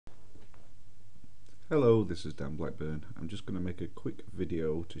Hello, this is Dan Blackburn. I'm just going to make a quick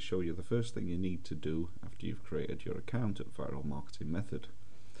video to show you the first thing you need to do after you've created your account at Viral Marketing Method.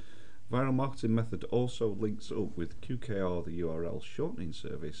 Viral Marketing Method also links up with QKR, the URL shortening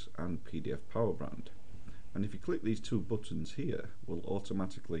service, and PDF Powerbrand. And if you click these two buttons here, we'll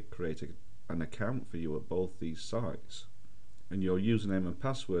automatically create an account for you at both these sites. And your username and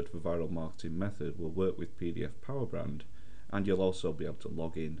password for Viral Marketing Method will work with PDF Powerbrand, and you'll also be able to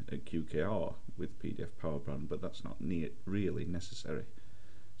log in at QKR with PDF Powerbrand, but that's not really necessary.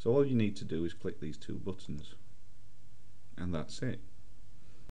 So all you need to do is click these two buttons, and that's it.